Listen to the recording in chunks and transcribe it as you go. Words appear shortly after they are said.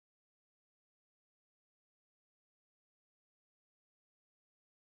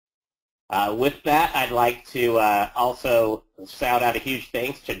With that, I'd like to also shout out a huge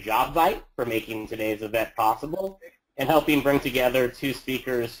thanks to JobVite for making today's event possible and helping bring together two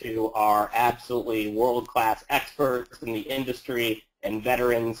speakers who are absolutely world-class experts in the industry and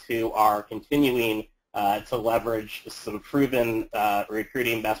veterans who are continuing to leverage some proven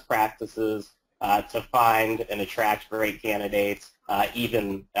recruiting best practices to find and attract great candidates,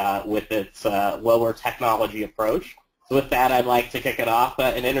 even with its lower technology approach. So with that, I'd like to kick it off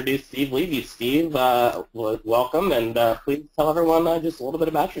and introduce Steve Levy. Steve, welcome, and please tell everyone just a little bit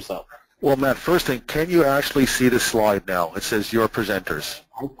about yourself. Well, Matt, first thing, can you actually see the slide now? It says your presenters.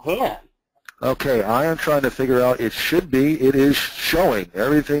 I can. Okay, I am trying to figure out, it is showing.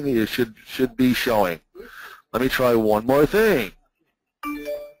 Everything is, should be showing. Let me try one more thing.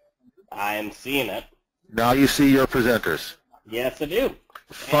 I am seeing it. Now you see your presenters. Yes, I do.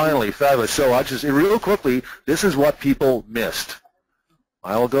 Finally, fabulous. So I just, real quickly, this is what people missed.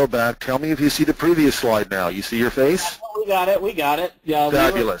 I will go back. Tell me if you see the previous slide now. You see your face? We got it. We got it. Yeah,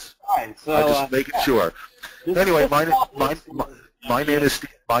 fabulous. Fine. So, I'm just making sure. Anyway, my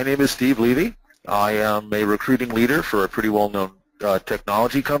name is Steve Levy. I am a recruiting leader for a pretty well-known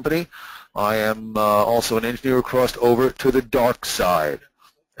technology company. I am also an engineer who crossed over to the dark side.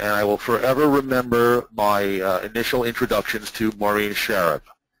 And I will forever remember my initial introductions to Maureen Sharab.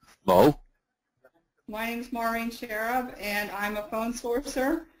 Mo? My name is Maureen Sharab, and I'm a phone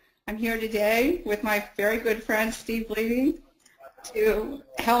sourcer. I'm here today with my very good friend Steve Levy to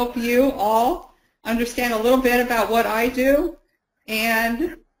help you all understand a little bit about what I do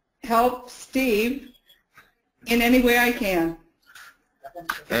and help Steve in any way I can.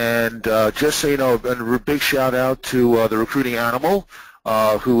 And just so you know, a big shout out to the recruiting animal,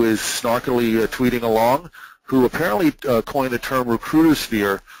 who is snarkily tweeting along, who apparently coined the term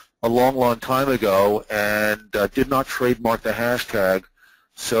recruitersphere a long, long time ago and did not trademark the hashtag.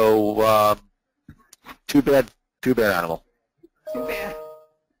 So too bad, animal. Too bad.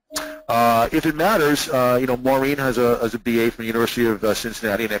 If it matters, you know, Maureen has a BA from the University of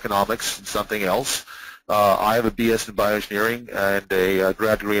Cincinnati in economics and something else. I have a BS in bioengineering and a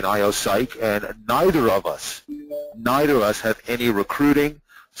grad degree in IO Psych, and neither of us have any recruiting,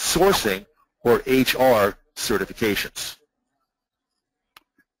 sourcing, or HR certifications.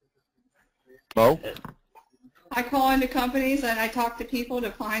 Mo? I call into companies and I talk to people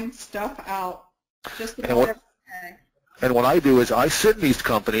to find stuff out. Just about every day. And what I do is I sit in these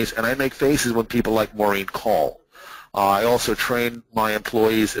companies and I make faces when people like Maureen call. I also train my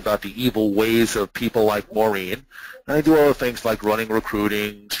employees about the evil ways of people like Maureen. And I do other things like running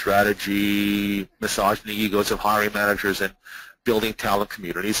recruiting, strategy, massaging the egos of hiring managers, and building talent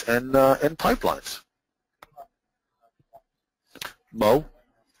communities and pipelines. Mo?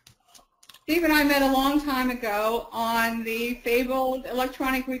 Steve and I met a long time ago on the fabled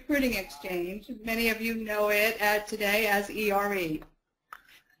Electronic Recruiting Exchange. Many of you know it today as ERE.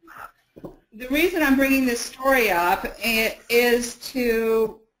 The reason I'm bringing this story up is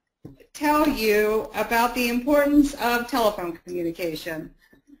to tell you about the importance of telephone communication.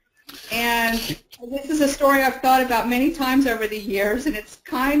 And this is a story I've thought about many times over the years, and it's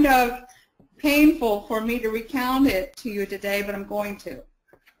kind of painful for me to recount it to you today, but I'm going to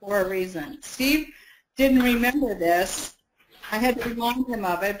for a reason. Steve didn't remember this. I had to remind him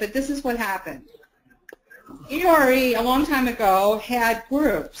of it, but this is what happened. ERE, a long time ago, had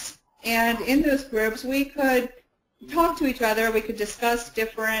groups. And in those groups, we could talk to each other, we could discuss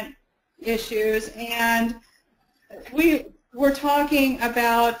different issues, and we were talking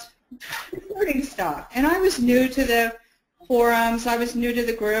about recruiting stuff. And I was new to the forums, I was new to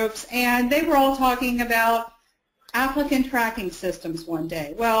the groups, and they were all talking about applicant tracking systems one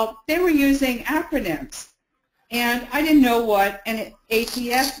day. Well, they were using acronyms, and I didn't know what an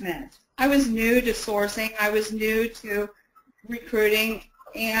ATS meant. I was new to sourcing, I was new to recruiting,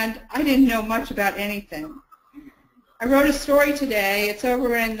 and I didn't know much about anything. I wrote a story today. It's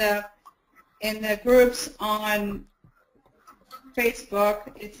over in the groups on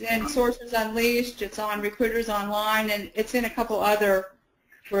Facebook. It's in Sources Unleashed. It's on Recruiters Online, and it's in a couple other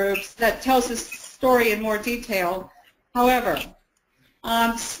groups that tells this story in more detail. However,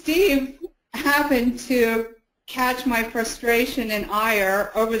 Steve happened to catch my frustration and ire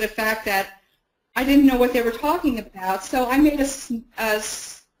over the fact that I didn't know what they were talking about, so I made a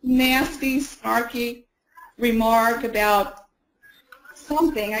nasty, snarky remark about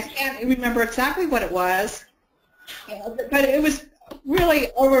something. I can't remember exactly what it was, but it was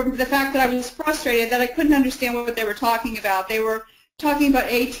really over the fact that I was frustrated that I couldn't understand what they were talking about. They were talking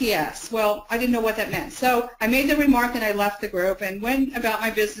about ATS. Well, I didn't know what that meant. So I made the remark and I left the group and went about my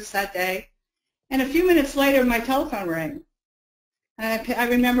business that day. And a few minutes later, my telephone rang. And I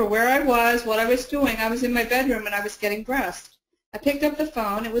remember where I was, what I was doing. I was in my bedroom and I was getting dressed. I picked up the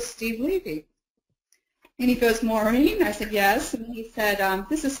phone. It was Steve Levy. And he goes, Maureen? I said, yes. And he said,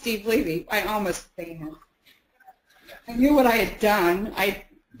 this is Steve Levy. I almost fainted. I knew what I had done. I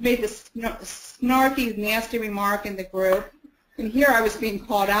made this snarky, nasty remark in the group. And here I was being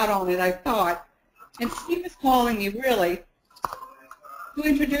called out on it, I thought. And Steve was calling me, really, to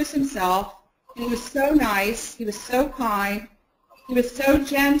introduce himself. And he was so nice. He was so kind. He was so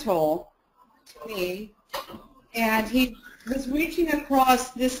gentle to me. And he was reaching across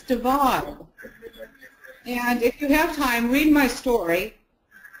this divide. And if you have time, read my story.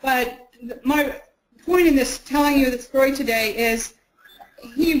 But my point in this, telling you the story today, is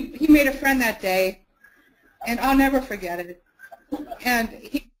he made a friend that day, and I'll never forget it. And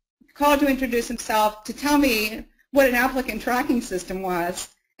he called to introduce himself, to tell me what an applicant tracking system was.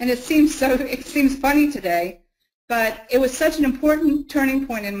 And it seems funny today, but it was such an important turning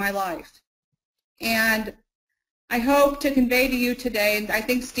point in my life. And I hope to convey to you today, and I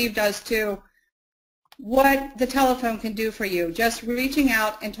think Steve does too, what the telephone can do for you, just reaching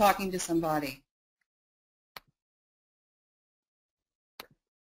out and talking to somebody.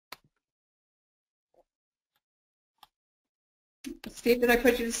 Steve, did I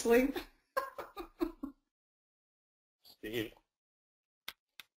put you to sleep? Steve?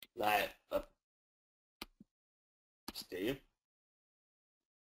 Steve?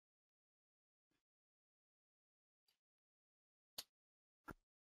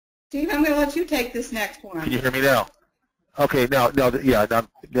 Steve, I'm going to let you take this next one. Can you hear me now? Okay,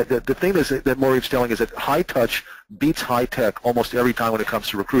 the thing is that Maureen's telling is that high touch beats high tech almost every time when it comes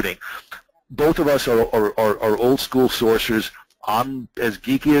to recruiting. Both of us are old school sourcers. I'm as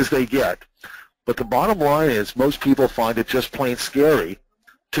geeky as they get. But the bottom line is most people find it just plain scary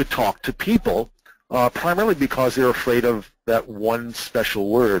to talk to people, primarily because they're afraid of that one special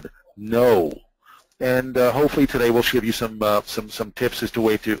word, no. And hopefully today we'll give you some tips as to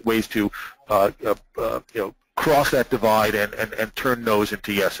ways to cross that divide and turn no's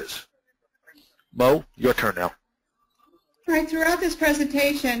into yeses. Mo, your turn now. All right, throughout this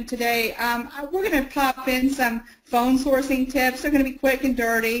presentation today, we're going to pop in some phone sourcing tips. They're going to be quick and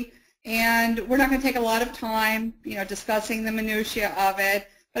dirty, and we're not going to take a lot of time, discussing the minutiae of it,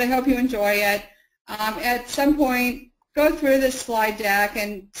 but I hope you enjoy it. At some point, go through this slide deck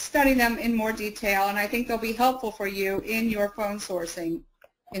and study them in more detail, and I think they'll be helpful for you in your phone sourcing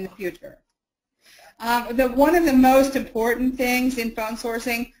in the future. One of the most important things in phone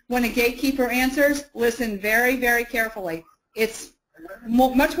sourcing, when a gatekeeper answers, listen very, very carefully. It's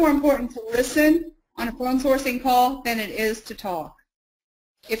much more important to listen on a phone sourcing call than it is to talk.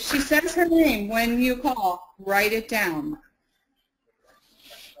 If she says her name when you call, write it down.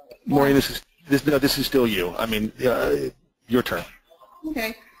 Maureen, this is still you. I mean, your turn.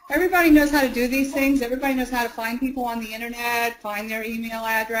 Okay. Everybody knows how to do these things. Everybody knows how to find people on the internet, find their email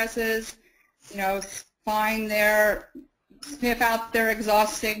addresses, sniff out their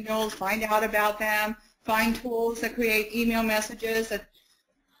exhaust signals, find out about them, find tools that create email messages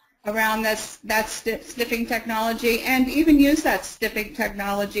around that sniffing technology, and even use that sniffing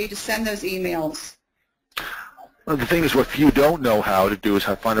technology to send those emails. Well, the thing is, what you don't know how to do is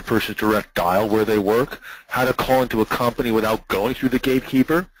how to find a person's direct dial where they work, how to call into a company without going through the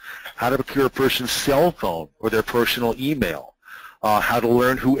gatekeeper, how to procure a person's cell phone or their personal email, how to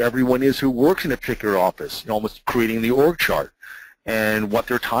learn who everyone is who works in a particular office, almost creating the org chart, and what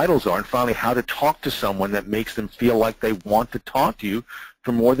their titles are, and finally how to talk to someone that makes them feel like they want to talk to you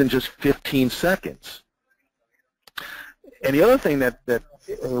for more than just 15 seconds. And the other thing that I'm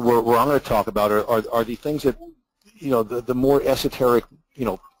going to talk about are the things that, the more esoteric,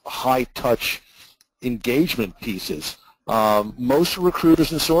 high-touch engagement pieces. Most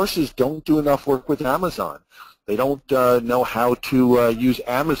recruiters and sources don't do enough work with Amazon. They don't know how to use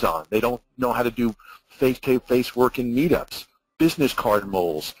Amazon. They don't know how to do face-to-face work in meetups, business card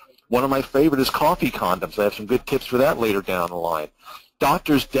molds. One of my favorite is coffee condoms. I have some good tips for that later down the line.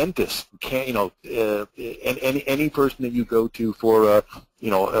 Doctors, dentists, any person that you go to for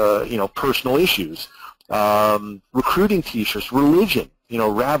personal issues. Recruiting T-shirts, religion,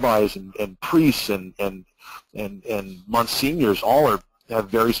 rabbis and priests and monsignors all have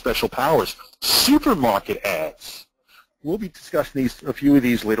very special powers. Supermarket ads. We'll be discussing a few of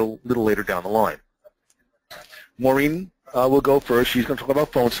these little later down the line. Maureen will go first. She's going to talk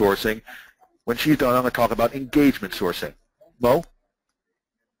about phone sourcing. When she's done, I'm going to talk about engagement sourcing. Mo?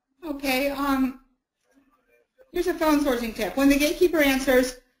 Okay. Here's a phone sourcing tip. When the gatekeeper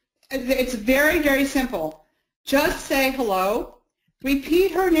answers, it's very, very simple. Just say hello,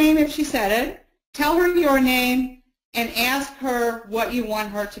 repeat her name if she said it, tell her your name, and ask her what you want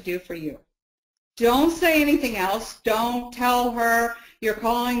her to do for you. Don't say anything else. Don't tell her you're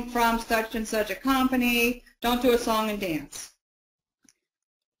calling from such and such a company. Don't do a song and dance.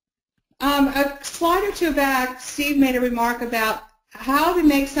 A slide or two back, Steve made a remark about how to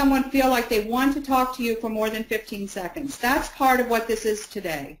make someone feel like they want to talk to you for more than 15 seconds. That's part of what this is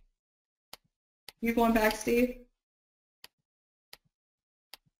today. You going back, Steve?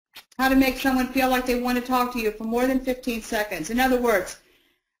 How to make someone feel like they want to talk to you for more than 15 seconds. In other words,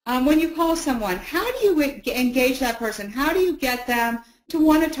 when you call someone, how do you engage that person? How do you get them to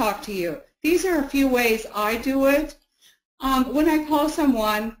want to talk to you? These are a few ways I do it. When I call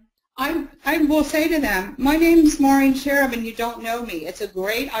someone, I will say to them, my name is Maureen Sheriff and you don't know me. It's a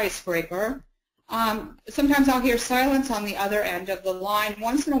great icebreaker. Sometimes I'll hear silence on the other end of the line.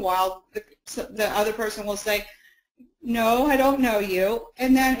 Once in a while, the other person will say, no, I don't know you.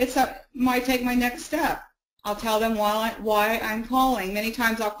 And then might take my next step. I'll tell them why I'm calling. Many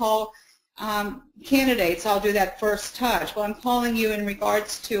times I'll call candidates. I'll do that first touch. Well, I'm calling you in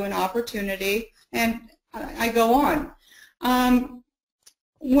regards to an opportunity, and I go on.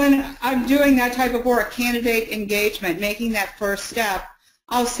 When I'm doing that type of work, candidate engagement, making that first step,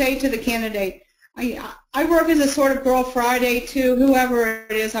 I'll say to the candidate, I work as a sort of Girl Friday to whoever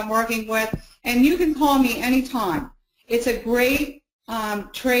it is I'm working with, and you can call me anytime. It's a great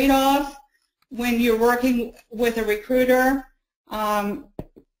trade-off when you're working with a recruiter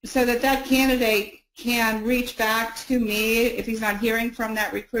so that candidate can reach back to me if he's not hearing from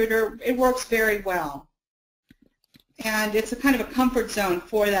that recruiter. It works very well. And it's a kind of a comfort zone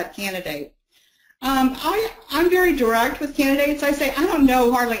for that candidate. I'm very direct with candidates. I say, I don't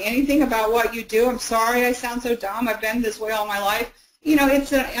know hardly anything about what you do. I'm sorry I sound so dumb. I've been this way all my life. You know,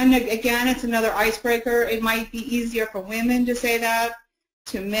 and again, it's another icebreaker. It might be easier for women to say that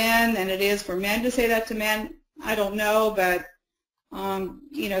to men than it is for men to say that to men. I don't know, but,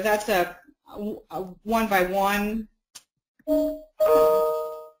 you know, that's a one-by-one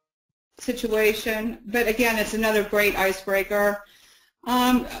situation. But again, it's another great icebreaker.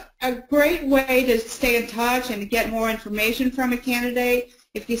 A great way to stay in touch and to get more information from a candidate,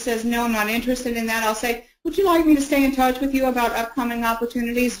 if he says, no, I'm not interested in that, I'll say, would you like me to stay in touch with you about upcoming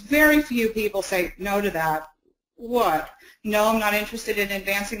opportunities? Very few people say no to that. What? No, I'm not interested in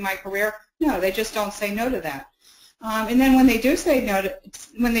advancing my career. No, they just don't say no to that. And then when they do say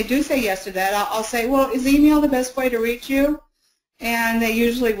yes to that, I'll say, well, is email the best way to reach you? And they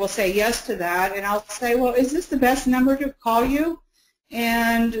usually will say yes to that. And I'll say, well, is this the best number to call you?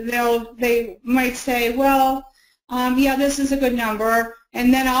 And they might say, well, yeah, this is a good number.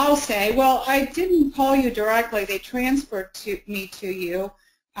 And then I'll say, well, I didn't call you directly. They transferred me to you.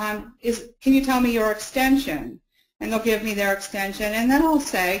 Can you tell me your extension? And they'll give me their extension. And then I'll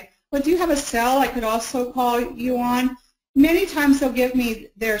say, well, do you have a cell I could also call you on? Many times they'll give me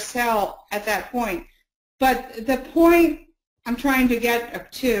their cell at that point. But the point I'm trying to get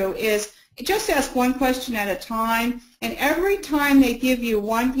to is just ask one question at a time. And every time they give you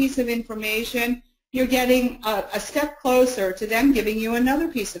one piece of information, you're getting a step closer to them giving you another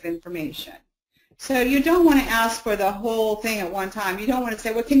piece of information. So you don't want to ask for the whole thing at one time. You don't want to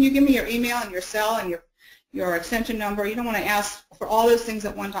say, well, can you give me your email and your cell and your extension number? You don't want to ask for all those things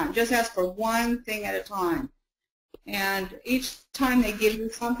at one time. Just ask for one thing at a time. And each time they give you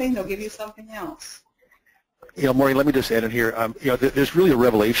something, they'll give you something else. You know, Maureen, let me just add in here, you know, there's really a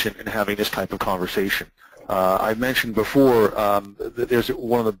revelation in having this type of conversation. I mentioned before that there's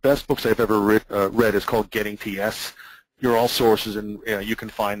one of the best books I've ever read is called Getting to Yes. You're all sources, and you can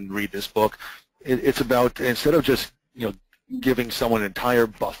find and read this book. It's about, instead of just, you know, giving someone an entire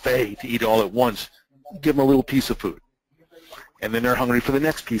buffet to eat all at once, give them a little piece of food. And then they're hungry for the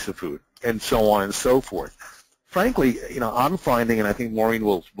next piece of food, and so on and so forth. Frankly, you know, I'm finding, and I think Maureen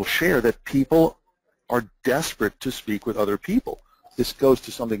will share, that people are desperate to speak with other people. This goes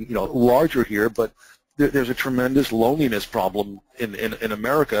to something, you know, larger here, but there's a tremendous loneliness problem in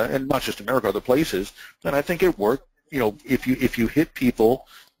America, and not just America, other places. And I think it worked. You know, if you hit people,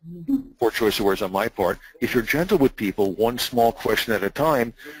 poor choice of words on my part, if you're gentle with people, one small question at a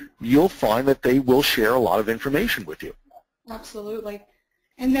time, you'll find that they will share a lot of information with you. Absolutely.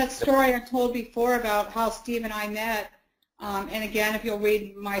 And that story I told before about how Steve and I met, and again, if you'll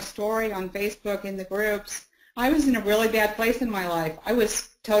read my story on Facebook in the groups, I was in a really bad place in my life. I was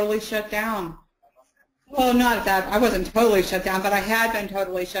totally shut down. Well, not that I wasn't totally shut down, but I had been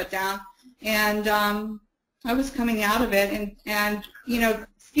totally shut down, and I was coming out of it. And you know,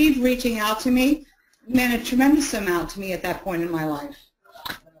 Steve reaching out to me meant a tremendous amount to me at that point in my life.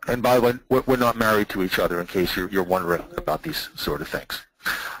 And by the way, we're not married to each other, in case you're wondering about these sort of things.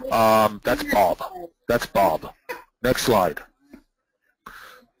 That's Bob. That's Bob. Next slide.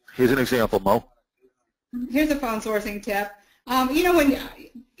 Here's an example, Mo. Here's a phone sourcing tip. You know, when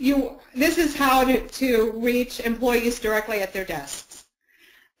this is how to reach employees directly at their desks.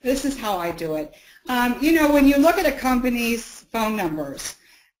 This is how I do it. You know, when you look at a company's phone numbers,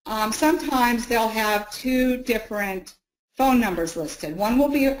 sometimes they'll have two different phone numbers listed. One will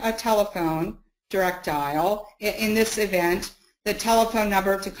be a telephone, direct dial. In this event, the telephone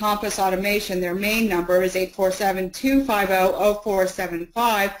number to Compass Automation, their main number is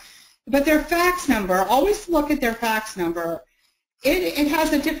 847-250-0475. But their fax number, always look at their fax number. It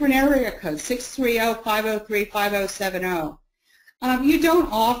has a different area code, 630-503-5070.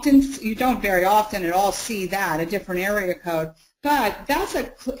 You don't very often at all see that, a different area code. But that's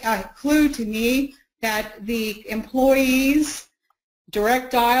a clue to me that the employees'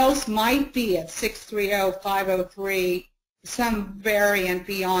 direct dials might be at 630-503, some variant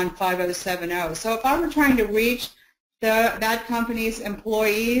beyond 5070. So if I were trying to reach that company's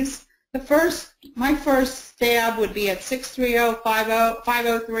employees, my first stab would be at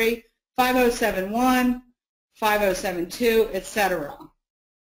 630-503, 5071, 5072, etc.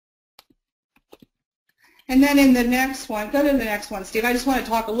 And then in the next one, go to the next one, Steve. I just want to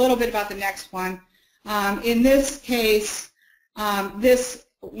talk a little bit about the next one. In this case, this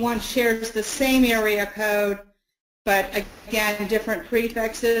one shares the same area code, but again, different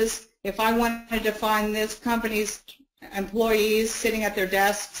prefixes. If I wanted to find this company's employees sitting at their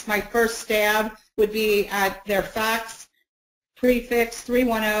desks, my first stab would be at their fax prefix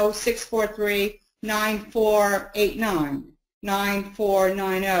 310-643-9489,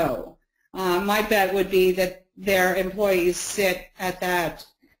 9490. My bet would be that their employees sit at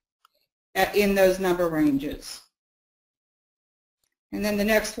in those number ranges. And then the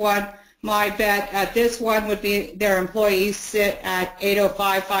next one, my bet at this one would be their employees sit at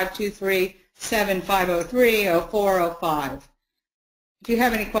 805-523-7503-0405. If you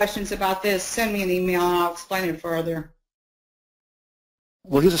have any questions about this, send me an email and I'll explain it further.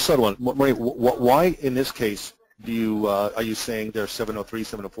 Well, here's a subtle one. Why, in this case, are you saying they're 703,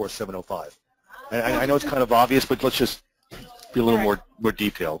 704, 705? I know it's kind of obvious, but let's just be a little more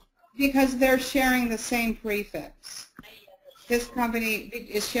detailed. Because they're sharing the same prefix. This company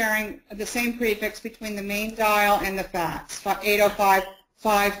is sharing the same prefix between the main dial and the fax,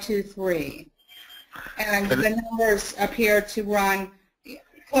 805-523. And the numbers appear to run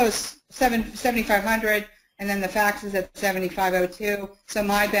close, 7500, and then the fax is at 7502. So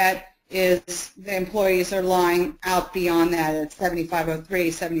my bet is the employees are lying out beyond that at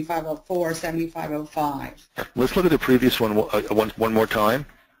 7503, 7504, 7505. Let's look at the previous one one more time.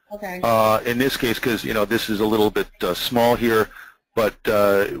 Okay. In this case, because this is a little bit small here, but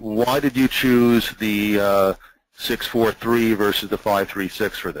why did you choose the 643 versus the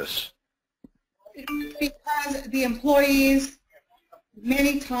 536 for this? Because the employees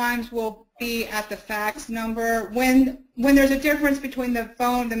many times will be at the fax number. When there's a difference between the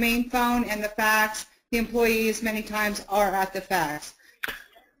main phone and the fax, the employees many times are at the fax.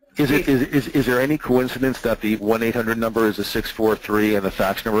 Is there any coincidence that the 1-800 number is a 643 and the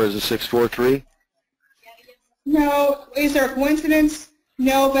fax number is a 643? No. Is there a coincidence?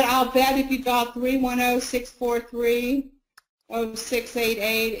 No, but I'll bet if you got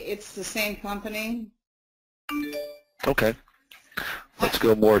 310-643-0688, it's the same company. Okay. Let's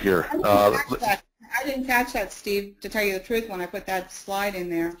go more here. I didn't catch that, Steve, to tell you the truth, when I put that slide in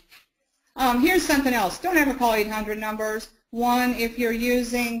there. Here's something else. Don't ever call 800 numbers. One, if you're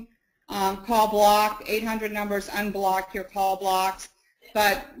using call block, 800 numbers, unblock your call blocks.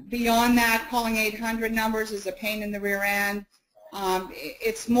 But beyond that, calling 800 numbers is a pain in the rear end.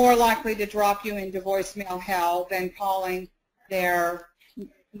 It's more likely to drop you into voicemail hell than calling their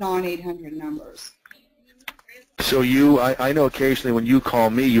non-800 numbers. So I know occasionally when you call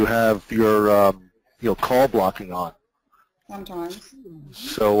me, you have your call blocking on. Sometimes.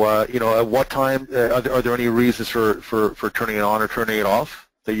 So at what time are there any reasons for turning it on or turning it off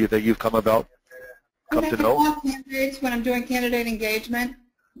that you've come to know? When I'm doing candidate engagement,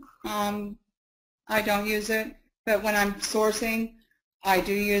 I don't use it. But when I'm sourcing, I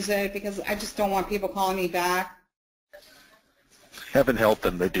do use it because I just don't want people calling me back. Haven't helped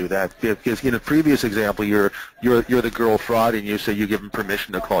them to do that, because in a previous example, you're the girl fraud and you say you give them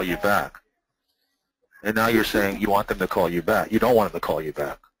permission to call you back, and now you're saying you want them to call you back. You don't want them to call you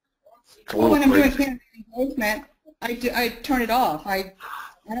back. Well, when I'm doing candidate engagement, I turn it off. I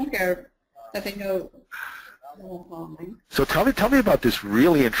don't care that they know. So tell me about this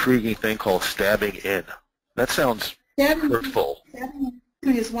really intriguing thing called stabbing in. That sounds hurtful. Stabbing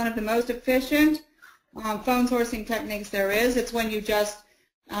is one of the most efficient phone sourcing techniques there is. It's when you just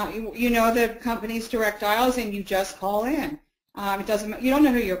You know the company's direct dials, and you just call in. It doesn't. You don't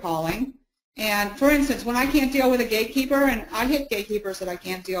know who you're calling. And for instance, when I can't deal with a gatekeeper, and I hit gatekeepers that I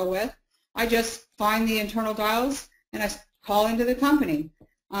can't deal with, I just find the internal dials and I call into the company.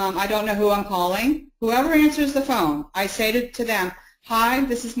 I don't know who I'm calling. Whoever answers the phone, I say to them, "Hi,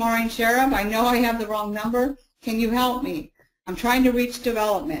 this is Maureen Sharab. I know I have the wrong number. Can you help me? I'm trying to reach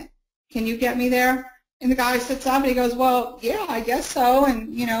development. Can you get me there?" And the guy sits up and he goes, "Well, yeah, I guess so."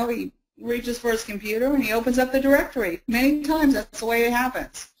 And, you know, he reaches for his computer and he opens up the directory. Many times that's the way it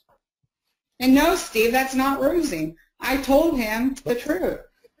happens. And no, Steve, that's not rusing. I told him the truth.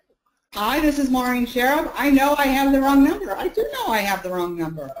 "Hi, this is Maureen Sharab. I know I have the wrong number." I do know I have the wrong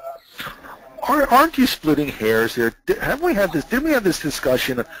number. Aren't you splitting hairs there? Didn't we have this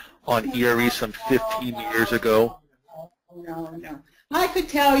discussion on Erie some 15 years ago? No. I could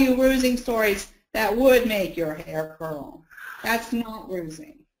tell you rusing stories that would make your hair curl. That's not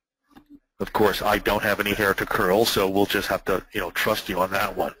rusing. Of course, I don't have any hair to curl, so we'll just have to, you know, trust you on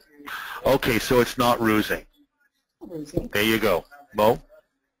that one. Okay, so it's not rusing. There you go. Mo?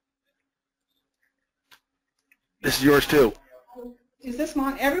 This is yours too. Is this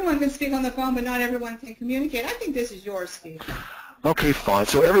mine? Everyone can speak on the phone, but not everyone can communicate. I think this is yours, Steve. Okay, fine.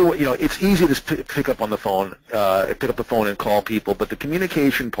 So everyone, you know, it's easy to pick up on the phone, pick up the phone and call people, but the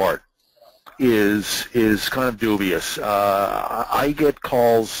communication part is kind of dubious. I get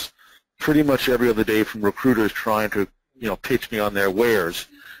calls pretty much every other day from recruiters trying to, you know, pitch me on their wares,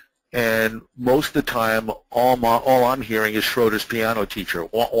 and most of the time, all I'm hearing is Schroeder's piano teacher.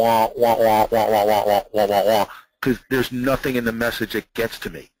 Wah wah wah wah wah wah wah wah wah wah wah. Because there's nothing in the message that gets to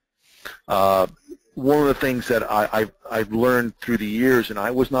me. One of the things that I've learned through the years, and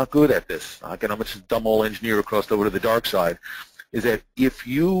I was not good at this, again, I'm just a dumb old engineer who crossed over to the dark side, is that if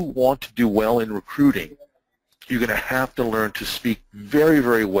you want to do well in recruiting, you're going to have to learn to speak very,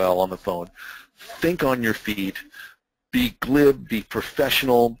 very well on the phone. Think on your feet. Be glib, be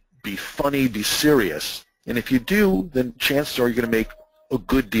professional, be funny, be serious. And if you do, then chances are you're going to make a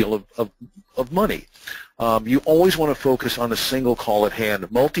good deal of money. You always want to focus on a single call at hand.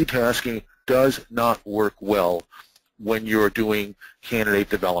 Multitasking does not work well when you're doing candidate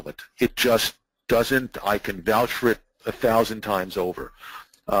development. It just doesn't. I can vouch for it 1,000 times over.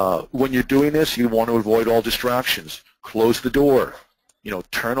 When you're doing this, you want to avoid all distractions. Close the door. You know,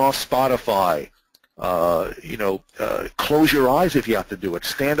 turn off Spotify. Close your eyes if you have to do it.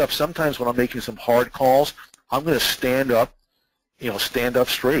 Stand up. Sometimes when I'm making some hard calls, I'm going to stand up, stand up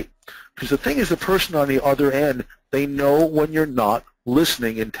straight. Because the thing is, the person on the other end, they know when you're not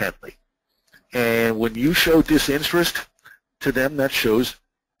listening intently. And when you show disinterest to them, that shows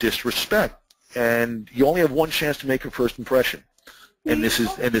disrespect. And you only have one chance to make a first impression. And this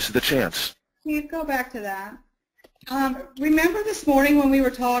is the chance. Steve, go back to that. Remember this morning when we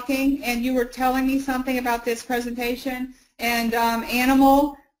were talking and you were telling me something about this presentation, and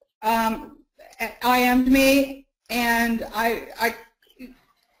Animal IM'd me, and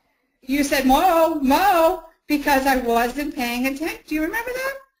you said, Mo, because I wasn't paying attention. Do you remember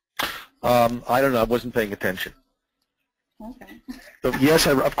that? I don't know. I wasn't paying attention. Okay. But yes,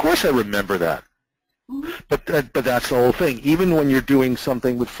 of course I remember that. But that's the whole thing. Even when you're doing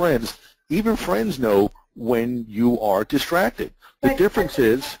something with friends, even friends know when you are distracted. The difference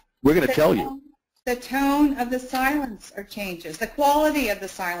is, we're going to tell you. The tone of the silence changes. The quality of the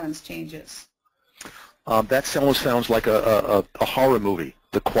silence changes. That almost sounds like a horror movie.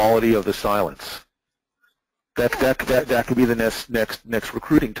 The quality of the silence. That could be the next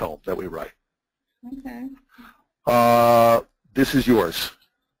recruiting tone that we write. Okay. This is yours.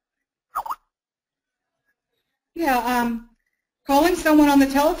 Yeah. Calling someone on the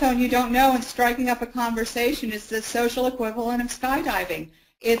telephone you don't know and striking up a conversation is the social equivalent of skydiving.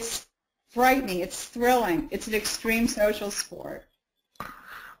 It's frightening. It's thrilling. It's an extreme social sport.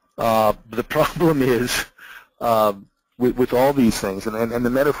 The problem is, with all these things, and the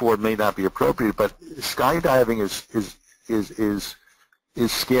metaphor may not be appropriate, but skydiving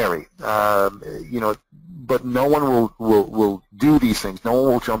is scary. But no one will do these things. No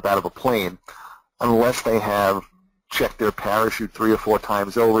one will jump out of a plane unless they have checked their parachute 3 or 4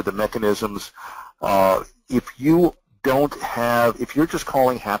 times over, the mechanisms. If you're just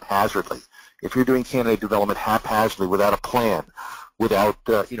calling haphazardly, if you're doing candidate development haphazardly without a plan, without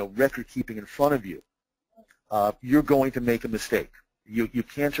record keeping in front of you, you're going to make a mistake. You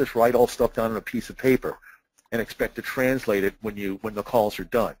can't just write all stuff down on a piece of paper and expect to translate it when the calls are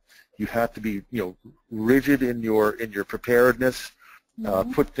done. You have to be rigid in your preparedness.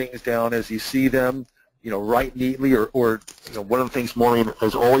 Put things down as you see them. Write neatly, or one of the things Maureen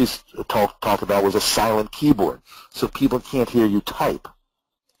has always talked about was a silent keyboard, so people can't hear you type.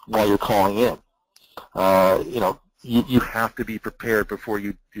 while you're calling in. You know, you have to be prepared before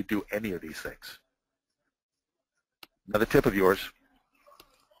you do any of these things. Another tip of yours.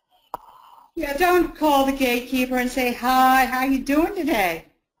 Yeah, don't call the gatekeeper and say, hi, how you doing today?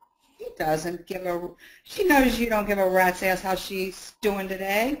 She knows you don't give a rat's ass how she's doing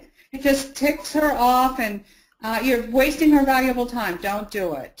today. It just ticks her off, and you're wasting her valuable time. Don't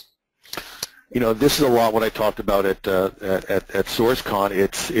do it. You know, this is a lot what I talked about at SourceCon.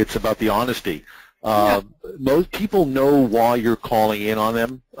 It's about the honesty. Most people know why you're calling in on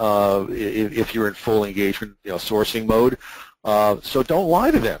them if you're in full engagement, you know, sourcing mode. So don't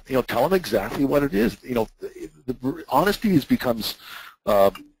lie to them. You know, tell them exactly what it is. You know, the honesty becomes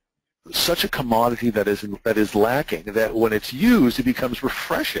such a commodity that is lacking, that when it's used, it becomes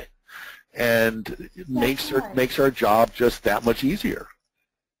refreshing, and it makes our job just that much easier.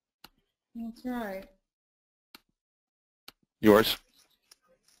 That's right. Yours,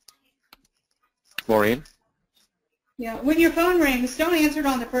 Maureen? Yeah, when your phone rings, don't answer it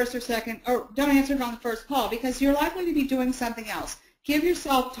on the first or second, or don't answer it on the first call, because you're likely to be doing something else. Give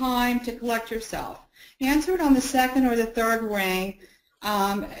yourself time to collect yourself. Answer it on the second or the third ring,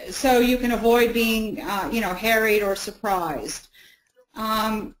 so you can avoid being, you know, harried or surprised.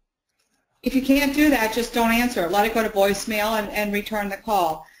 If you can't do that, just don't answer it. Let it go to voicemail and return the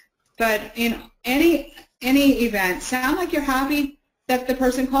call. But in any event, sound like you're happy that the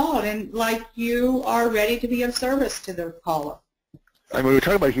person called and like you are ready to be of service to the caller. I mean, what we're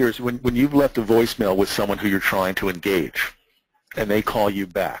talking about here is when you've left a voicemail with someone who you're trying to engage, and they call you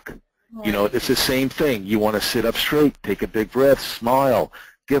back. Right. You know, it's the same thing. You want to sit up straight, take a big breath, smile,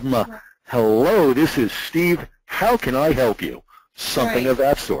 give them a, hello, this is Steve, how can I help you? Something of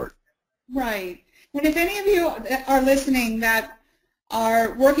that sort. Right. And if any of you are listening that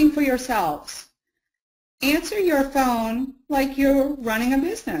are working for yourselves, answer your phone like you're running a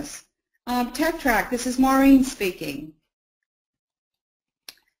business. TechTrack, this is Maureen speaking.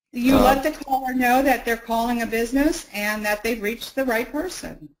 You let the caller know that they're calling a business and that they've reached the right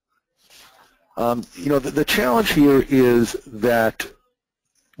person. You know, the challenge here is that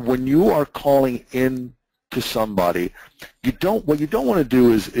when you are calling in to somebody, what you don't want to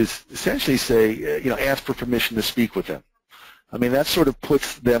do is essentially say, you know, ask for permission to speak with them. I mean, that sort of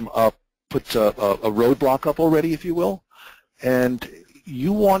puts a roadblock up already, if you will, and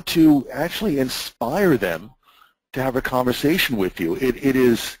you want to actually inspire them to have a conversation with you.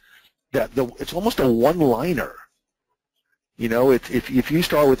 It's almost a one-liner. You know, if you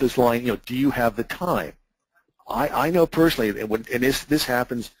start with this line, you know, do you have the time? I know personally, and this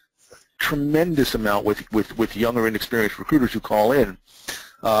happens tremendous amount with younger inexperienced recruiters who call in.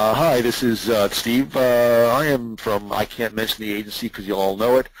 Hi, this is Steve. I am from, I can't mention the agency because you all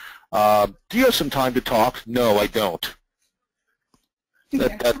know it. Do you have some time to talk? No, I don't.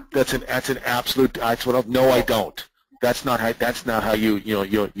 That's an absolute. No, I don't. That's not how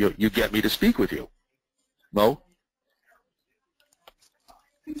you get me to speak with you. Mo?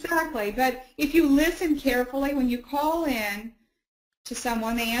 Exactly. But if you listen carefully when you call in to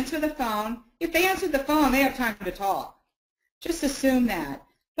someone, they answer the phone. If they answer the phone, they have time to talk. Just assume that.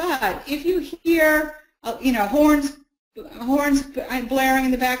 But if you hear, you know, horns blaring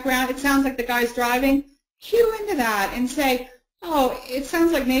in the background, it sounds like the guy's driving, cue into that and say, oh, it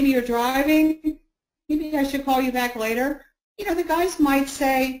sounds like maybe you're driving, maybe I should call you back later. You know, the guys might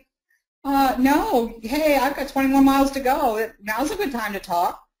say, no, hey, I've got 21 miles to go. Now's a good time to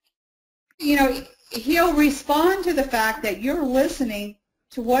talk. You know, he'll respond to the fact that you're listening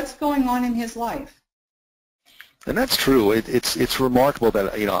to what's going on in his life. And that's true. It's remarkable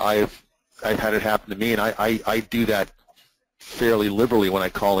that, you know, I've had it happen to me, and I do that fairly liberally when I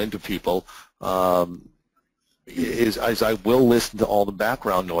call into people. As I will listen to all the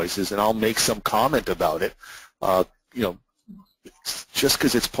background noises, and I'll make some comment about it. You know, just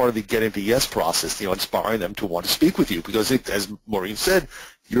because it's part of the getting to yes process, you know, inspiring them to want to speak with you, because as Maureen said,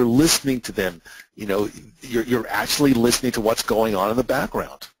 you're listening to them. You know, you're actually listening to what's going on in the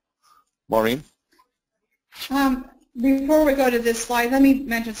background. Maureen? Before we go to this slide, let me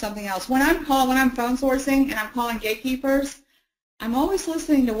mention something else. When I'm phone sourcing and I'm calling gatekeepers, I'm always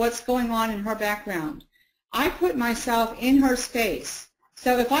listening to what's going on in her background. I put myself in her space.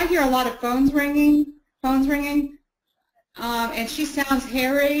 So if I hear a lot of phones ringing, and she sounds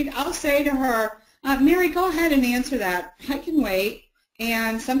harried, I'll say to her, Mary, go ahead and answer that. I can wait.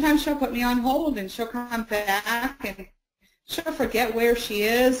 And sometimes she'll put me on hold, and she'll come back, and she'll forget where she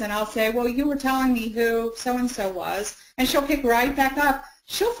is, and I'll say, well, you were telling me who so-and-so was, and she'll pick right back up.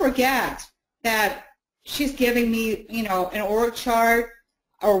 She'll forget that she's giving me, you know, an org chart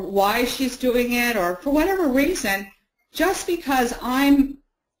or why she's doing it, or for whatever reason, just because I'm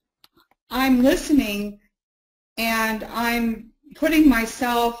I'm listening and I'm putting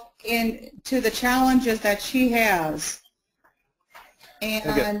myself into the challenges that she has. And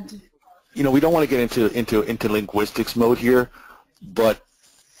okay. You know, we don't want to get into linguistics mode here, but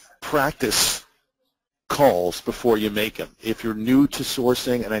practice calls before you make them. If you're new to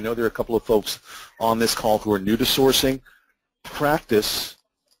sourcing, and I know there are a couple of folks on this call who are new to sourcing, practice,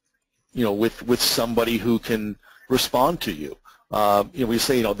 you know, with somebody who can respond to you. You know, we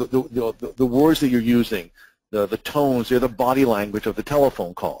say, you know, the words that you're using, the tones, they're the body language of the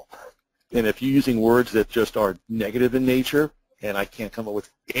telephone call. And if you're using words that just are negative in nature, and I can't come up with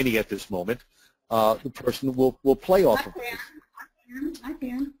any at this moment, the person will play off of it. I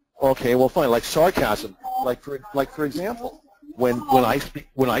can. Okay, well, fine. Like sarcasm, like for example, when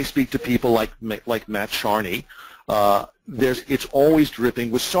I speak to people like Matt Charney, it's always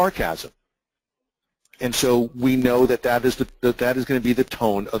dripping with sarcasm, and so we know that is going to be the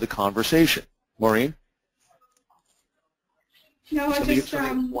tone of the conversation. Maureen? No, I just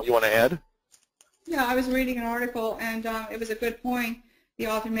something you want to add? Yeah, I was reading an article, and it was a good point the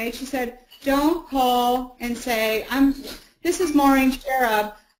author made. She said, "Don't call and say, this is Maureen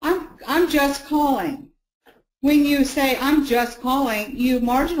Sharab. I'm just calling." When you say, "I'm just calling," you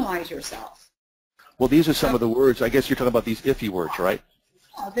marginalize yourself. Well, these are some of the words. I guess you're talking about these iffy words, right?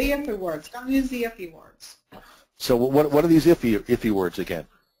 Oh, the iffy words. Don't use the iffy words. So what are these iffy words again?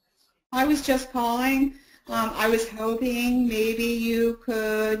 I was just calling. I was hoping maybe you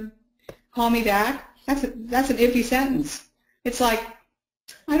could call me back. That's an iffy sentence. It's like,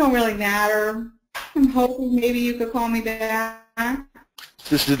 I don't really matter. I'm hoping maybe you could call me back.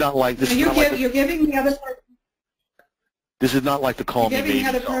 This is not like this. You're giving the other person. This is not like the call me baby. Giving the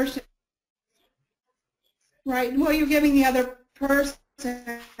other person. Right. Well, you're giving the other person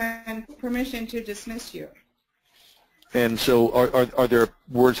permission to dismiss you. And so, are there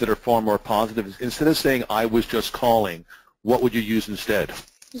words that are far more positive? Instead of saying "I was just calling," what would you use instead?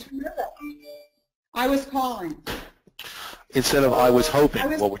 I was calling. Instead of "I was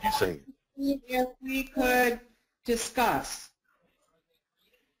hoping," what would you say? If we could discuss.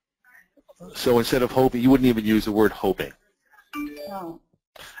 So instead of hoping, you wouldn't even use the word hoping. No.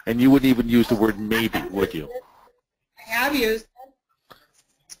 And you wouldn't even use the word maybe, would you? I have used.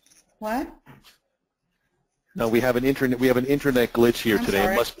 What? No, we have an internet glitch here today.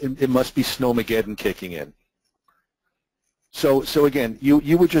 Sorry. It must be Snowmageddon kicking in. So again,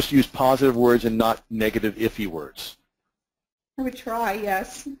 you would just use positive words and not negative iffy words. I would try,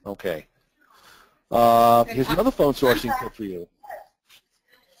 yes. Okay. Here's another phone sourcing tip for you.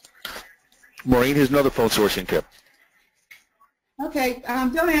 Maureen, here's another phone sourcing tip. Okay,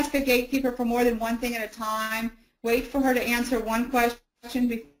 don't ask a gatekeeper for more than one thing at a time. Wait for her to answer one question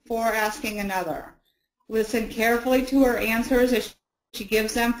before asking another. Listen carefully to her answers as she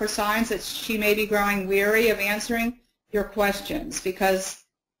gives them for signs that she may be growing weary of answering your questions, because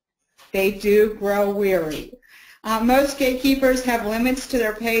they do grow weary. Most gatekeepers have limits to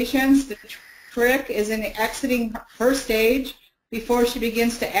their patience. The trick is in exiting her stage before she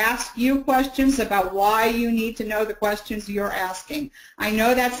begins to ask you questions about why you need to know the questions you're asking. I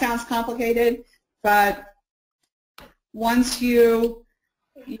know that sounds complicated, but once you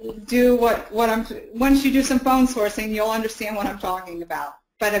do once you do some phone sourcing, you'll understand what I'm talking about.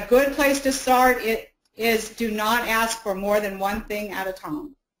 But a good place to start is do not ask for more than one thing at a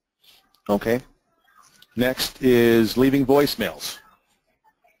time. Okay. Next is leaving voicemails.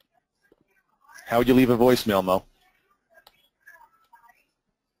 How would you leave a voicemail, Mo?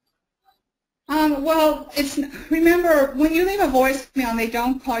 Well, remember, when you leave a voicemail and they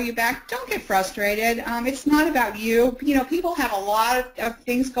don't call you back, don't get frustrated. It's not about you. You know, people have a lot of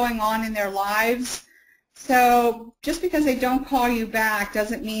things going on in their lives. So just because they don't call you back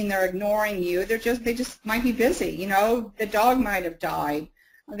doesn't mean they're ignoring you. They just might be busy. You know, the dog might have died.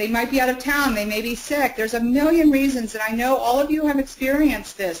 They might be out of town. They may be sick. There's a million reasons, and I know all of you have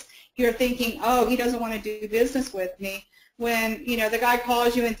experienced this. You're thinking, oh, he doesn't want to do business with me. When, you know, the guy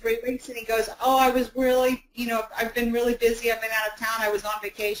calls you in 3 weeks and he goes, oh, I was really, you know, I've been really busy, I've been out of town, I was on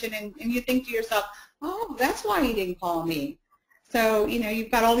vacation, and you think to yourself, oh, that's why he didn't call me. So, you know, you've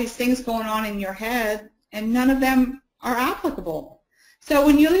got all these things going on in your head, and none of them are applicable. So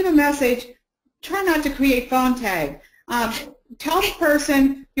when you leave a message, try not to create phone tag. Tell the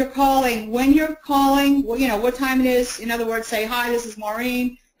person you're calling when you're calling, you know, what time it is. In other words, say, hi, this is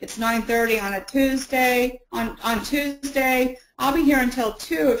Maureen. It's 9:30 on a Tuesday. On Tuesday, I'll be here until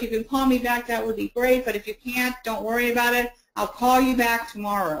 2. If you can call me back, that would be great. But if you can't, don't worry about it. I'll call you back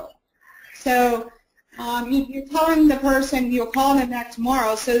tomorrow. So you're telling the person you'll call them back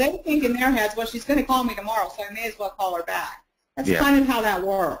tomorrow, so they think in their heads, well, she's going to call me tomorrow, so I may as well call her back. That's kind of how that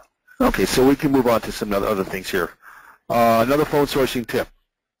works. Okay, so we can move on to some other things here. Another phone sourcing tip.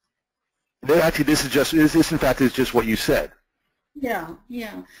 Actually, this in fact is just what you said. Yeah,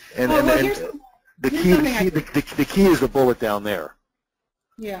 yeah. And, well, the key is the bullet down there.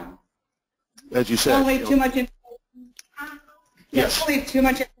 Yeah. As you said. Don't leave too much information. Yes. Don't leave too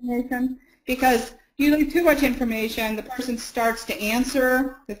much information, because you leave too much information, the person starts to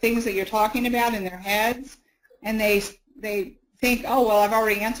answer the things that you're talking about in their heads, and they think, oh, well, I've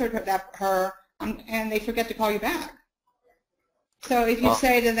already answered her, and they forget to call you back. So if you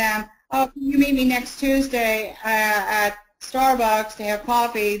say to them, oh, can you meet me next Tuesday at Starbucks to have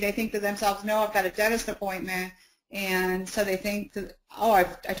coffee, they think to themselves, no, I've got a dentist appointment, and so they think, oh,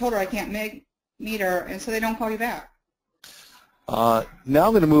 I told her I can't meet her, and so they don't call you back. Now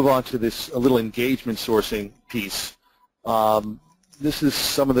I'm going to move on to this a little engagement sourcing piece. This is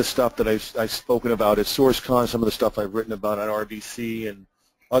some of the stuff that I've spoken about at SourceCon, some of the stuff I've written about at RBC and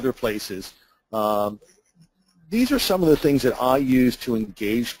other places. These are some of the things that I use to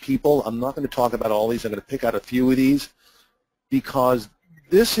engage people. I'm not going to talk about all these. I'm going to pick out a few of these because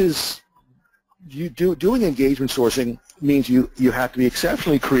this is, doing engagement sourcing means you have to be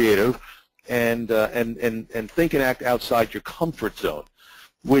exceptionally creative and think and act outside your comfort zone,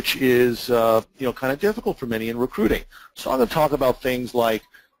 which is kind of difficult for many in recruiting. So I'm going to talk about things like,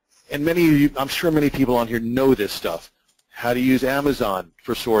 and many of you, I'm sure many people on here know this stuff, how to use Amazon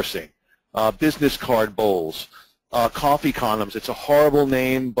for sourcing, business card bowls, coffee condoms. It's a horrible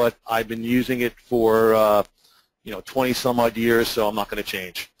name, but I've been using it for 20 some odd years, so I'm not going to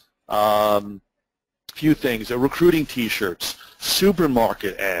change. Few things: recruiting T-shirts,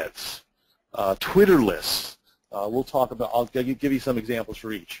 supermarket ads, Twitter lists. We'll talk about. I'll give you some examples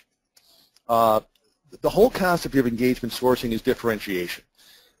for each. The whole concept of engagement sourcing is differentiation.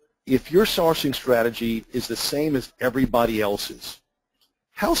 If your sourcing strategy is the same as everybody else's,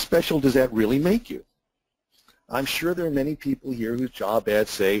 how special does that really make you? I'm sure there are many people here whose job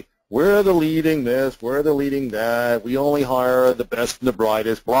ads say, we're the leading this, we're the leading that, we only hire the best and the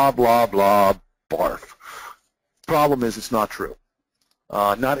brightest, blah, blah, blah, barf. Problem is, it's not true.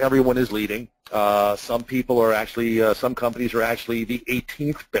 Not everyone is leading. Some people are actually, some companies are actually the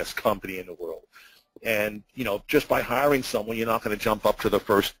 18th best company in the world. And, just by hiring someone, you're not going to jump up to the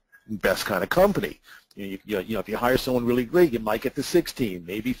first best kind of company. If you hire someone really great, you might get to 16,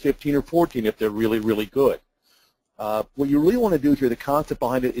 maybe 15 or 14 if they're really, really good. What you really want to do here, the concept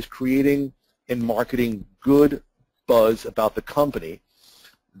behind it, is creating and marketing good buzz about the company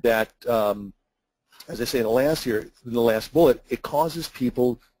that, as I say in the last bullet, it causes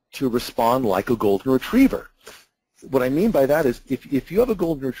people to respond like a golden retriever. What I mean by that is if you have a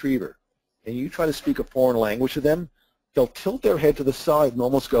golden retriever and you try to speak a foreign language to them, they'll tilt their head to the side and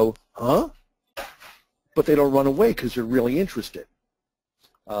almost go, huh? But they don't run away because they're really interested.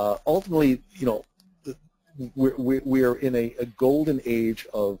 Ultimately, we're in a golden age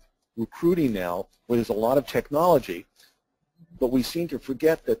of recruiting now where there's a lot of technology, but we seem to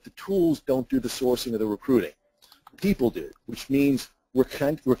forget that the tools don't do the sourcing of the recruiting. People do, which means we're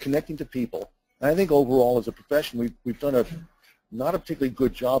connecting to people. And I think overall as a profession, we've done not a particularly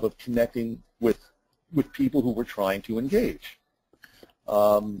good job of connecting with people who we're trying to engage.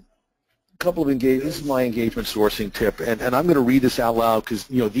 Couple of this is my engagement sourcing tip, and I'm going to read this out loud because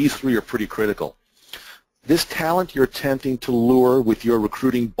these three are pretty critical. This talent you're attempting to lure with your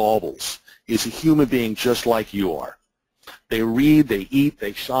recruiting baubles is a human being just like you are. They read, they eat,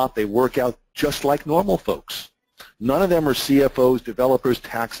 they shop, they work out just like normal folks. None of them are CFOs, developers,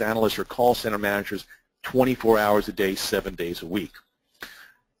 tax analysts, or call center managers 24 hours a day, 7 days a week.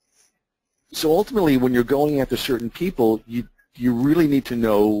 So ultimately, when you're going after certain people, you really need to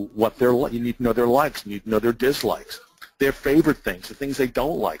know what they're like. You need to know their likes, you need to know their dislikes, their favorite things, the things they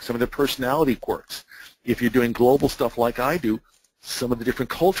don't like, some of their personality quirks. If you're doing global stuff like I do, some of the different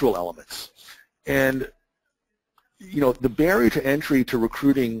cultural elements. And, the barrier to entry to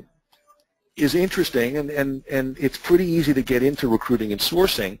recruiting is interesting, and it's pretty easy to get into recruiting and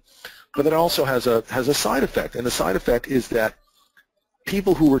sourcing, but it also has a side effect. And the side effect is that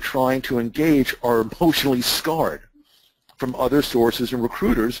people who are trying to engage are emotionally scarred from other sources and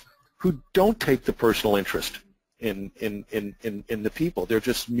recruiters who don't take the personal interest in the people. They're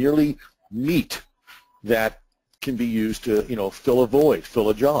just merely meat that can be used to, fill a void, fill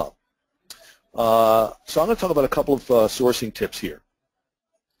a job. So I'm going to talk about a couple of sourcing tips here.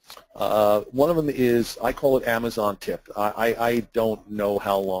 One of them is, I call it Amazon tip. I don't know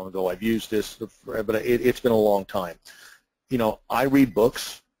how long ago I've used this, but it's been a long time. I read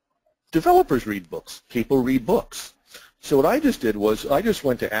books. Developers read books. People read books. So what I just did was I just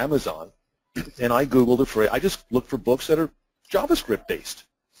went to Amazon and I Googled it I just looked for books that are JavaScript based.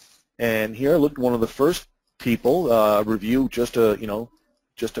 And here, look, one of the first people review just a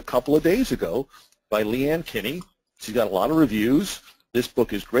couple of days ago by Leanne Kinney. She's got a lot of reviews. This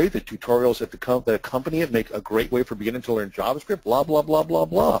book is great. The tutorials that accompany it make a great way for beginners to learn JavaScript, blah, blah, blah, blah,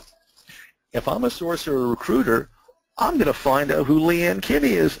 blah. If I'm a sourcer or a recruiter, I'm going to find out who Leanne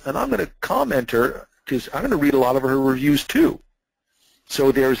Kinney is, and I'm going to comment her because I'm going to read a lot of her reviews too.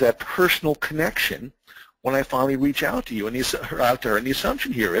 So there's that personal connection when I finally reach out to you and out to her. And the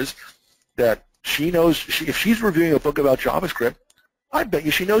assumption here is that she knows, if she's reviewing a book about JavaScript, I bet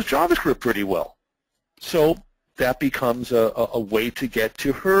you she knows JavaScript pretty well. So that becomes a way to get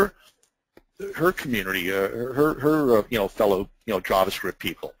to her community, her fellow JavaScript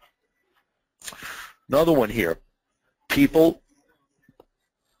people. Another one here, people.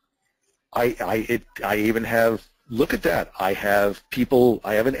 I even have, look at that. I have people.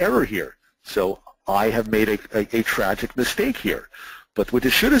 I have an error here. So I have made a tragic mistake here. But what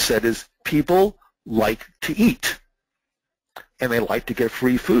this should have said is people like to eat, and they like to get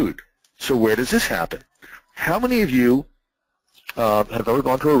free food. So where does this happen? How many of you have ever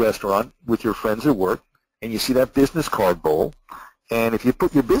gone to a restaurant with your friends at work, and you see that business card bowl, and if you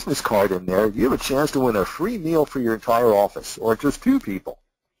put your business card in there, you have a chance to win a free meal for your entire office, or just 2 people.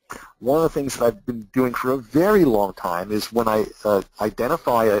 One of the things that I've been doing for a very long time is when I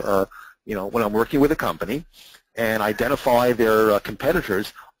identify, when I'm working with a company and identify their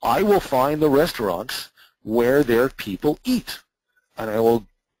competitors, I will find the restaurants where their people eat. And I will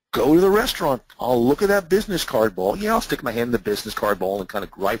go to the restaurant. I'll look at that business card bowl. Yeah, I'll stick my hand in the business card bowl and kind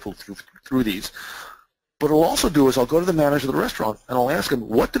of rifle through these. But what I'll also do is I'll go to the manager of the restaurant and I'll ask them,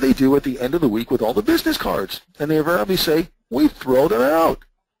 what do they do at the end of the week with all the business cards? And they invariably say, we throw them out.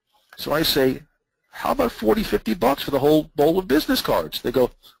 So I say, how about $40, $50 for the whole bowl of business cards? They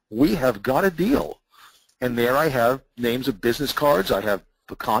go, we have got a deal. And there I have names of business cards. I have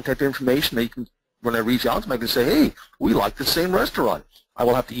the contact information. They can, when I reach out to them, I can say, hey, we like the same restaurant. I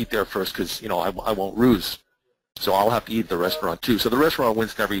will have to eat there first because, I won't ruse. So I'll have to eat at the restaurant too. So the restaurant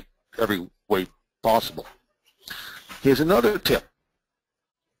wins in every way possible. Here's another tip.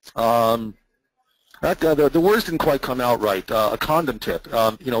 The words didn't quite come out right. A condom tip.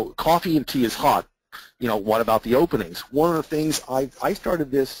 Coffee and tea is hot. What about the openings? One of the things I started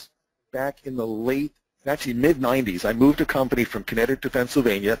this back in the mid-90s. I moved a company from Connecticut to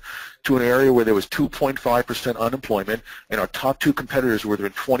Pennsylvania to an area where there was 2.5% unemployment, and our top 2 competitors were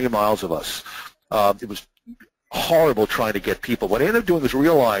within 20 miles of us. It was horrible trying to get people. What I ended up doing was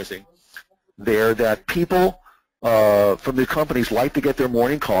realizing there that people from the companies like to get their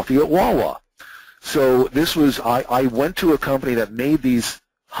morning coffee at Wawa. So this was, I went to a company that made these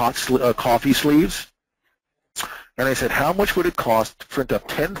hot coffee sleeves, and I said, how much would it cost to print up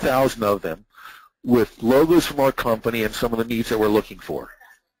 10,000 of them with logos from our company and some of the needs that we're looking for?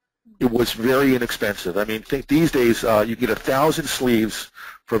 It was very inexpensive. I mean, think these days you get 1,000 sleeves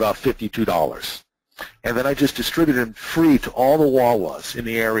for about $52. And then I just distributed them free to all the Wawas in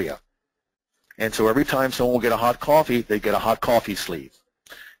the area. And so every time someone will get a hot coffee, they get a hot coffee sleeve.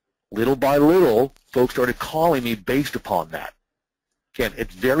 Little by little, folks started calling me based upon that. Again,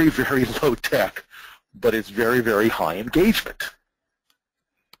 it's very, very low tech, but it's very, very high engagement.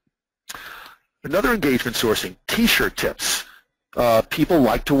 Another engagement sourcing, T-shirt tips. People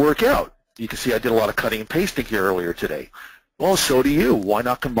like to work out. You can see I did a lot of cutting and pasting here earlier today. Well, so do you. Why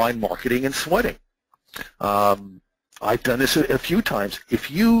not combine marketing and sweating? I've done this a few times.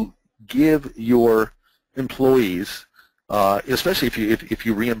 If you give your employees, especially if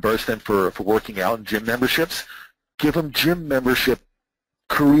you reimburse them for working out and gym memberships, give them gym membership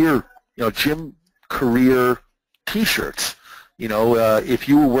gym career T-shirts. If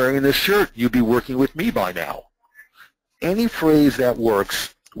you were wearing this shirt, you'd be working with me by now. Any phrase that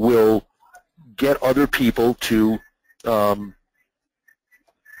works will get other people to,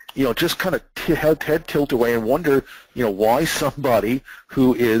 just kind of head tilt away and wonder, why somebody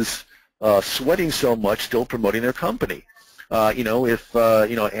who is sweating so much still promoting their company. Ask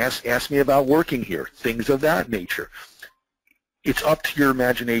me about working here, things of that nature. It's up to your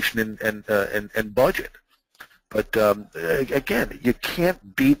imagination and budget. But again, you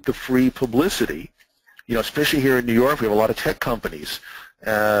can't beat the free publicity. Especially here in New York, we have a lot of tech companies.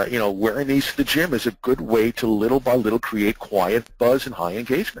 Wearing these to the gym is a good way to little by little create quiet buzz and high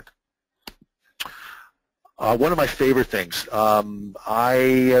engagement. One of my favorite things,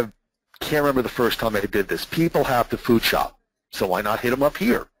 I can't remember the first time I did this. People have to food shop, so why not hit them up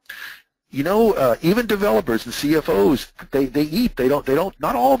here? Even developers and CFOs, they eat. They don't.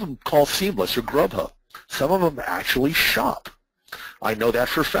 Not all of them call Seamless or Grubhub. Some of them actually shop. I know that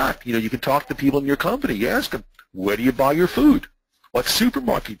for a fact. You can talk to people in your company. You ask them, where do you buy your food? what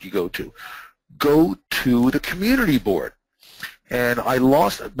supermarket you go to the community board. And I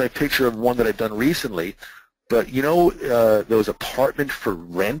lost my picture of one that I'd done recently, but you know those apartment for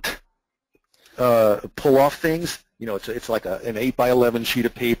rent pull-off things? You know, it's like an 8x11 sheet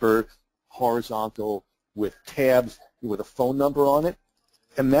of paper, horizontal, with tabs with a phone number on it.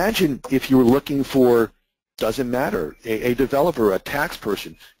 Imagine if you were looking for, doesn't matter, a developer, a tax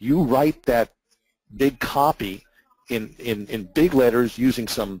person. You write that big copy in big letters using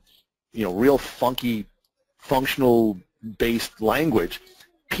some, you know, real funky, functional-based language.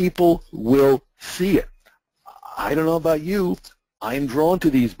 People will see it. I don't know about you. I'm drawn to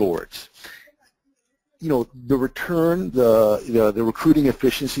these boards. You know, the return, the recruiting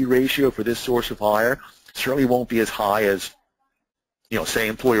efficiency ratio for this source of hire certainly won't be as high as, you know, say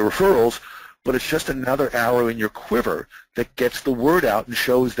employer referrals, but it's just another arrow in your quiver that gets the word out and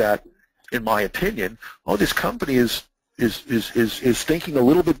shows that, in my opinion, oh, this company is thinking a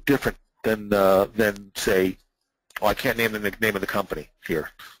little bit different than say, oh, I can't name the name of the company here.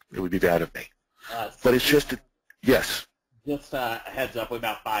 It would be bad of me. But it's just, yes. Just a heads up, we're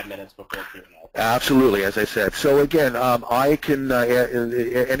about 5 minutes before Q&A. Absolutely, as I said. So again, I can,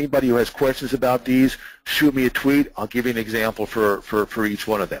 anybody who has questions about these, shoot me a tweet. I'll give you an example for each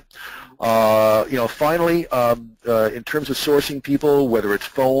one of them. You know, finally, in terms of sourcing people, whether it's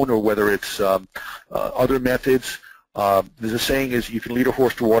phone or whether it's other methods, there's a saying is you can lead a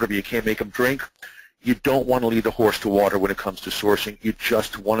horse to water, but you can't make them drink. You don't want to lead the horse to water when it comes to sourcing. You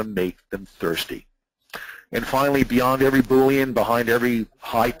just want to make them thirsty. And finally, beyond every Boolean, behind every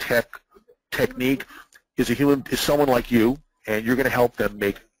high-tech technique, is someone like you, and you're going to help them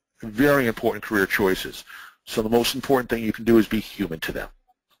make very important career choices. So the most important thing you can do is be human to them.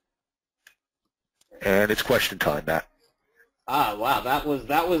 And it's question time, Matt. Wow, that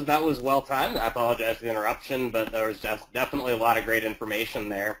was well timed. I apologize for the interruption, but there was definitely a lot of great information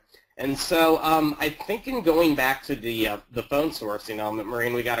there. And so I think in going back to the phone sourcing element,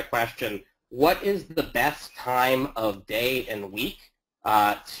 Maureen, we got a question. What is the best time of day and week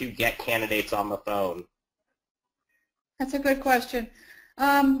to get candidates on the phone? That's a good question.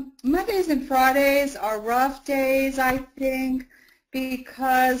 Mondays and Fridays are rough days, I think,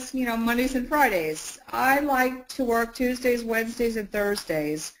 because, you know, Mondays and Fridays. I like to work Tuesdays, Wednesdays, and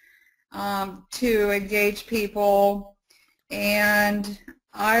Thursdays to engage people, and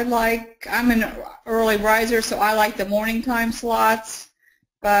I'm an early riser, so I like the morning time slots,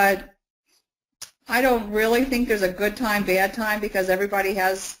 but I don't really think there's a good time, bad time, because everybody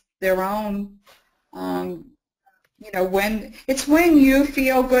has their own, you know, when you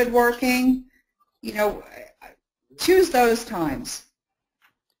feel good working, you know, choose those times.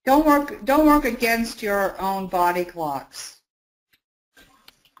 Don't work against your own body clocks.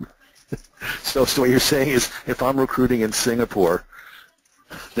 So what you're saying is, if I'm recruiting in Singapore,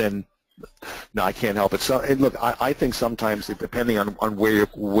 then no, I can't help it. So, and look, I think sometimes, depending on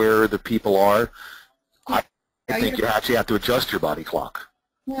where the people are, I think you actually have to adjust your body clock.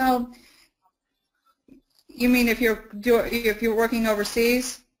 Well, you mean if you're working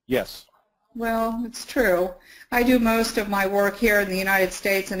overseas? Yes. Well, it's true. I do most of my work here in the United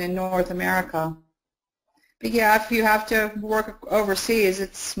States and in North America. But yeah, if you have to work overseas,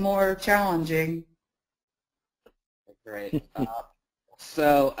 it's more challenging. Great.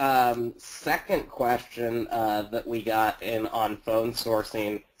 So second question that we got in on phone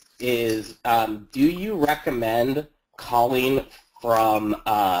sourcing is, do you recommend calling from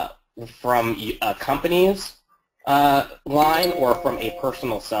a company's line or from a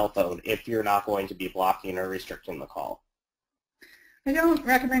personal cell phone if you're not going to be blocking or restricting the call? I don't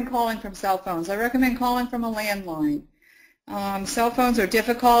recommend calling from cell phones. I recommend calling from a landline. Cell phones are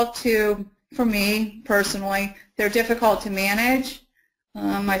difficult for me personally, they're difficult to manage.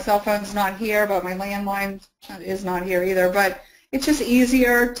 My cell phone's not here, but my landline is not here either. But it's just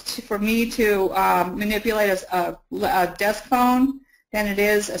easier for me to manipulate a desk phone than it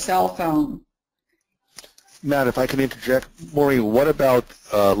is a cell phone. Matt, if I can interject, Maureen, what about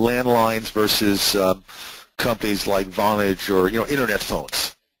landlines versus companies like Vonage or, you know, internet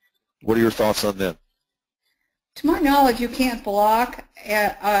phones? What are your thoughts on them? To my knowledge, you can't block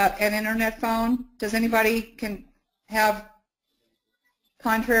an internet phone. Does anybody can have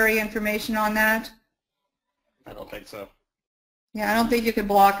contrary information on that? I don't think so. Yeah, I don't think you can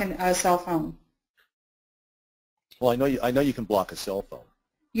block a cell phone. Well, I know you can block a cell phone.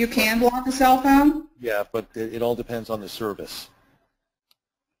 You can block a cell phone? Yeah, but it all depends on the service.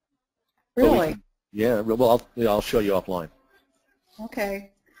 Really? Yeah. Well, I'll show you offline.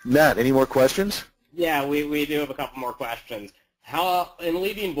 Okay. Matt, any more questions? Yeah, we do have a couple more questions. How, in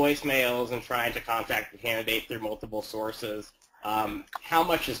leaving voicemails and trying to contact the candidate through multiple sources, How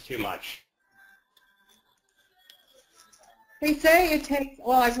much is too much? They say it takes,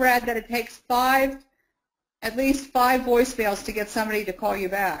 well, I've read that it takes at least five voicemails to get somebody to call you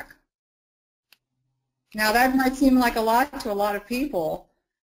back. Now that might seem like a lot to a lot of people,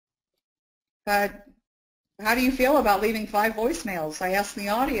 but how do you feel about leaving 5 voicemails? I asked the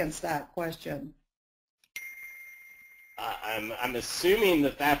audience that question. I'm assuming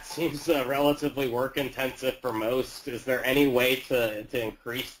that seems relatively work intensive for most. Is there any way to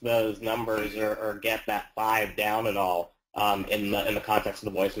increase those numbers or get that 5 down at all in the context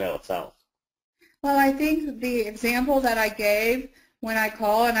of the voicemail itself? Well, I think the example that I gave when I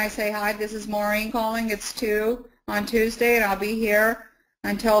call and I say, hi, this is Maureen calling, it's 2 on Tuesday and I'll be here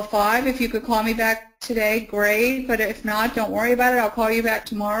until 5. If you could call me back today, great, but if not, don't worry about it. I'll call you back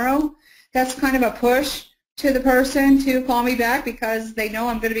tomorrow. That's kind of a push to the person to call me back because they know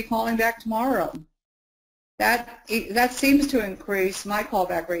I'm going to be calling back tomorrow. That seems to increase my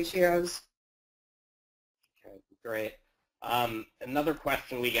callback ratios. Okay, great. Another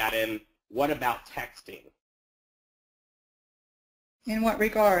question we got in, what about texting? In what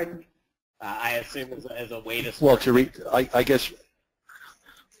regard? I assume as a way to... Well, I guess,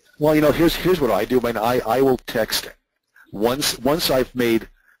 well, you know, here's what I do. I mean, I will text once I've made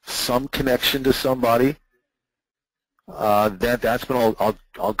some connection to somebody. That's when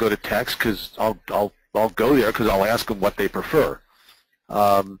I'll go to text because I'll go there because I'll ask them what they prefer.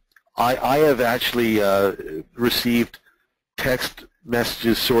 I have actually received text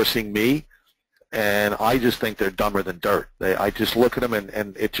messages sourcing me, and I just think they're dumber than dirt. I just look at them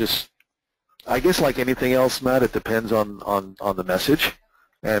and it just, I guess like anything else, Matt, it depends on the message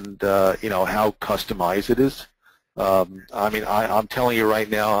and you know how customized it is. I mean, I'm telling you right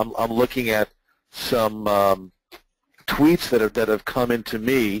now, I'm looking at some tweets that have come into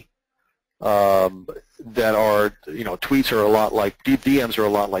me that are, you know, tweets are a lot like, DMs are a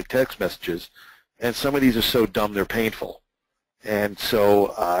lot like text messages, and some of these are so dumb they're painful. And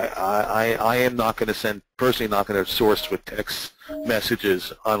so I am not going to send, personally not going to source with text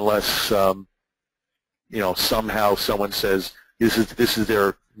messages unless, you know, somehow someone says, this is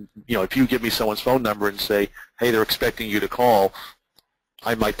their, you know, if you give me someone's phone number and say, hey, they're expecting you to call,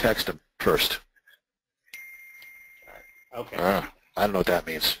 I might text them first. Okay. I don't know what that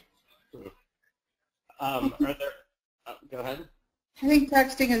means. Are there, go ahead. I think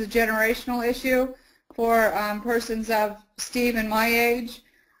texting is a generational issue for persons of Steve and my age.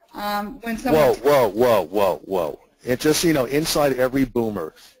 When someone Whoa. It just, you know, inside every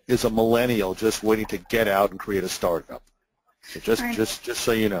boomer is a millennial just waiting to get out and create a startup. So just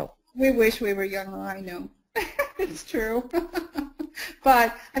so you know. We wish we were younger, I know. It's true.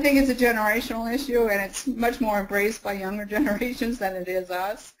 But I think it's a generational issue, and it's much more embraced by younger generations than it is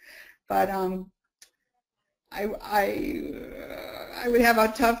us. But I would have a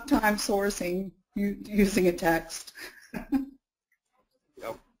tough time sourcing using a text.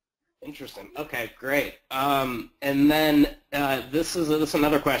 Yep. Interesting. Okay, great. And then this is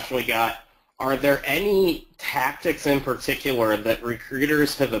another question we got. Are there any tactics in particular that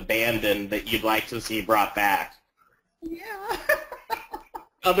recruiters have abandoned that you'd like to see brought back? Yeah.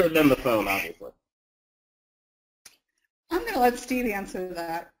 Other than the phone, obviously. I'm going to let Steve answer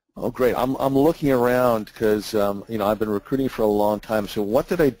that. Oh, great. I'm looking around because, you know, I've been recruiting for a long time. So what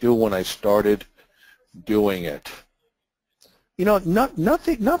did I do when I started doing it? You know,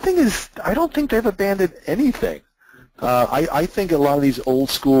 nothing is, I don't think they've abandoned anything. I think a lot of these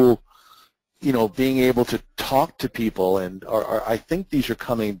old school, you know, being able to talk to people, and I think these are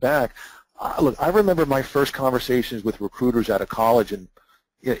coming back. Look, I remember my first conversations with recruiters out of college in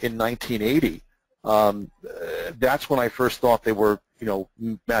 1980. That's when I first thought they were, you know,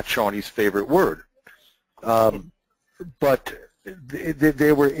 Matt Charney's favorite word. But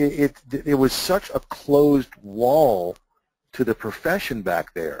they were, it was such a closed wall to the profession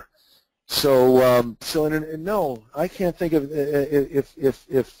back there. So, no, I can't think of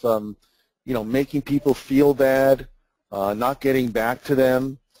if you know, making people feel bad, not getting back to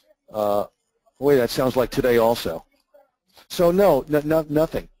them. Boy, that sounds like today also. So no,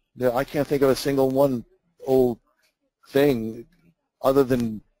 nothing. I can't think of a single one old thing other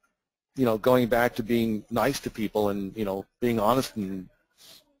than, you know, going back to being nice to people and, you know, being honest and,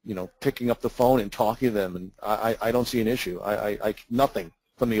 you know, picking up the phone and talking to them. And I don't see an issue. Nothing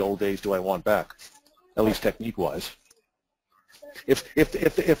from the old days do I want back, at least technique-wise. If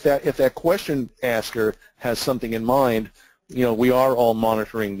that question asker has something in mind, you know, we are all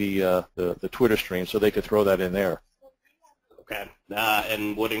monitoring the Twitter stream, so they could throw that in there. Okay,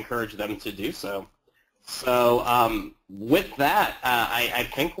 and would encourage them to do so. So with that, I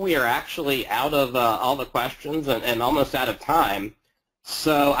think we are actually out of all the questions and almost out of time.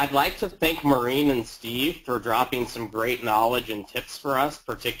 So I'd like to thank Maureen and Steve for dropping some great knowledge and tips for us,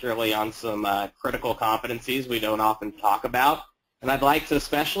 particularly on some critical competencies we don't often talk about. And I'd like to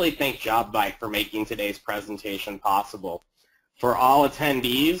especially thank JobBite for making today's presentation possible. For all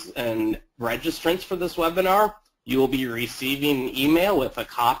attendees and registrants for this webinar, you will be receiving an email with a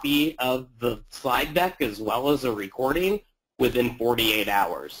copy of the slide deck as well as a recording within 48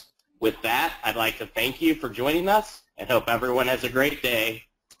 hours. With that, I'd like to thank you for joining us and hope everyone has a great day.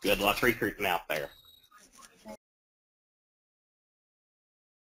 Good luck recruiting out there.